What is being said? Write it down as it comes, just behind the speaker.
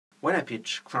When I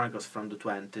pitch Chronicles from the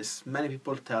 20s, many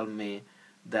people tell me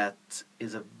that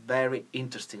is a very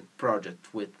interesting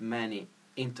project with many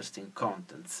interesting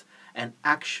contents. And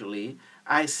actually,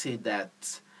 I see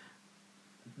that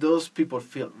those people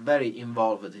feel very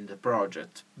involved in the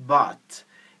project, but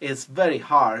it's very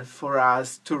hard for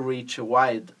us to reach a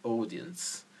wide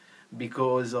audience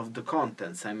because of the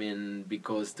contents. I mean,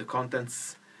 because the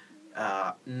contents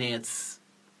needs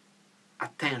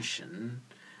attention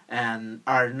and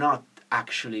are not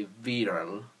actually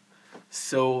viral,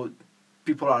 so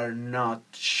people are not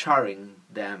sharing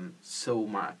them so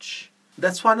much.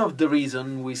 That's one of the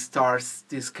reasons we start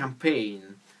this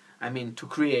campaign. I mean, to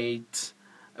create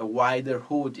a wider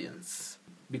audience,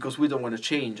 because we don't want to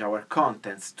change our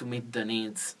contents to meet the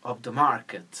needs of the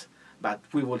market, but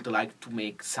we would like to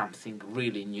make something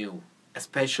really new,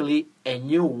 especially a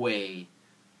new way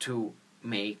to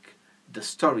make the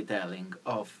storytelling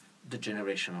of the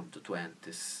generation of the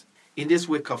 20s. In this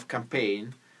week of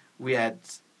campaign, we had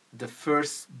the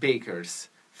first bakers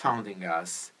founding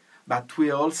us, but we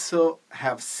also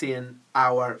have seen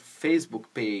our Facebook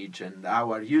page and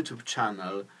our YouTube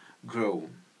channel grow.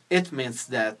 It means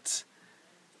that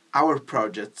our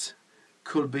project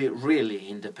could be really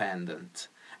independent,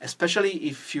 especially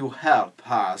if you help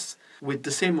us with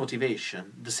the same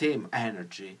motivation, the same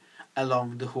energy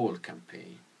along the whole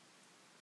campaign.